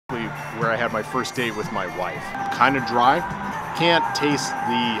where I had my first date with my wife. Kind of dry. Can't taste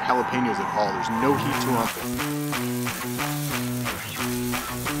the jalapenos at all. There's no heat to them.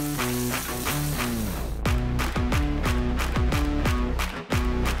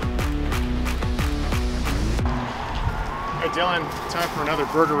 Hey Dylan, time for another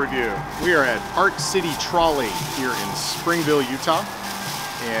burger review. We are at Art City Trolley here in Springville, Utah.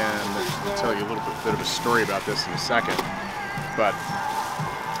 And I'll tell you a little bit of a story about this in a second. But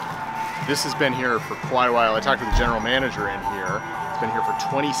this has been here for quite a while. I talked to the general manager in here. It's been here for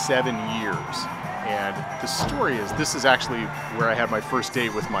 27 years. And the story is, this is actually where I had my first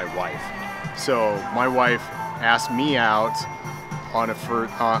date with my wife. So my wife asked me out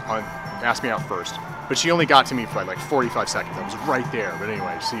asked me out first. But she only got to me for like 45 seconds. I was right there. But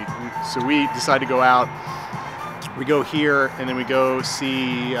anyway, so we decided to go out. We go here, and then we go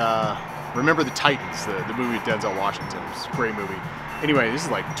see Remember the Titans, the movie with Denzel Washington. It's a great movie. Anyway, this is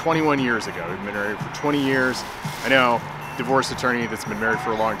like 21 years ago. We've been married for 20 years. I know, divorce attorney that's been married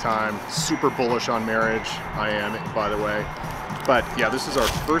for a long time. Super bullish on marriage. I am, by the way. But yeah, this is our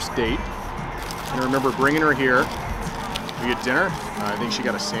first date. And I remember bringing her here. We get dinner. I think she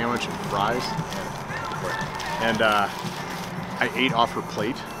got a sandwich and fries. And I ate off her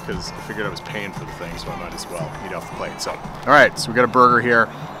plate because I figured I was paying for the thing, so I might as well eat off the plate. So, all right, so we got a burger here.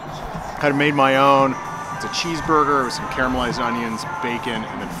 Kind of made my own. It's a cheeseburger with some caramelized onions, bacon,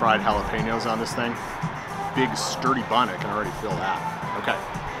 and then fried jalapenos on this thing. Big, sturdy bun. I can already feel that. Okay.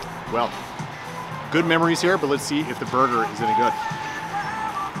 Well, good memories here, but let's see if the burger is any good.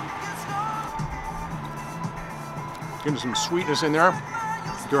 Getting some sweetness in there.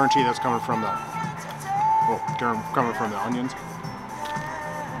 Guarantee that's coming from the onions.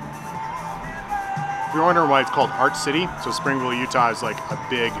 If you're wondering why it's called Art City, so Springville, Utah is like a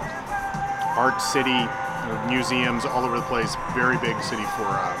big art city, museums all over the place, very big city for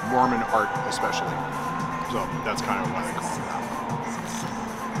Mormon art especially. So that's kind of why they call it that.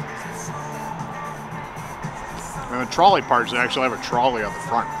 And the trolley parts, they actually have a trolley on the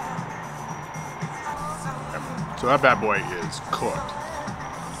front. So that bad boy is cooked.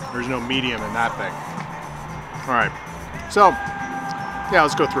 There's no medium in that thing. All right, so yeah,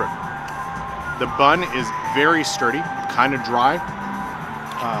 let's go through it. The bun is very sturdy, kind of dry,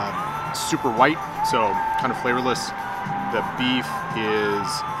 super white, so kind of flavorless. The beef is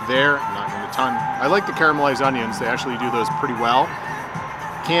there, not in a ton. I like the caramelized onions. They actually do those pretty well.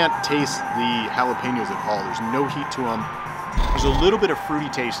 Can't taste the jalapenos at all. There's no heat to them. There's a little bit of fruity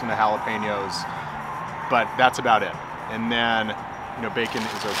taste in the jalapenos, but that's about it. And then, you know, bacon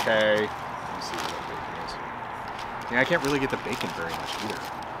is okay. Let me see what that bacon is. Yeah, I can't really get the bacon very much either.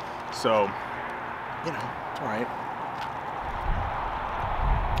 So, you know, it's all right.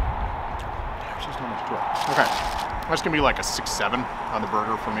 There's just not much to it. Okay, that's gonna be like a 6-7 on the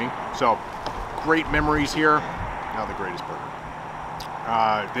burger for me. So, great memories here. Not the greatest burger.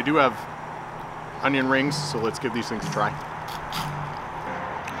 They do have onion rings, so let's give these things a try.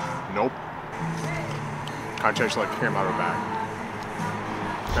 Nope. Kind of tastes like came out of a bag.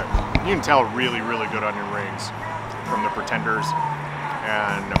 Okay, you can tell really, really good onion rings from the Pretenders,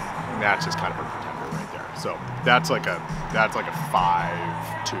 and that's just kind of a Pretender right there. So that's like a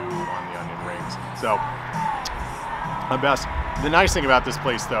 5-2 on the onion rings. So my best. The nice thing about this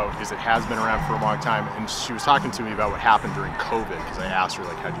place though is it has been around for a long time, and she was talking to me about what happened during COVID because I asked her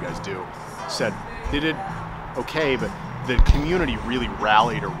like, how'd you guys do? She said they did okay, but the community really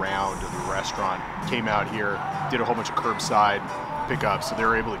rallied around the restaurant, came out here, did a whole bunch of curbside pickups, so they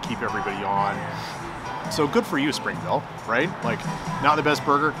were able to keep everybody on. So good for you, Springville, right? Like, not the best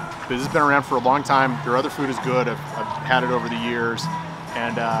burger, but this has been around for a long time. Your other food is good. I've had it over the years,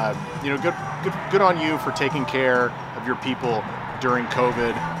 and you know, good on you for taking care of your people during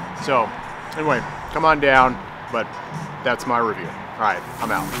COVID. So anyway, come on down. But that's my review. All right,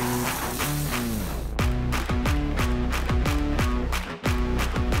 I'm out.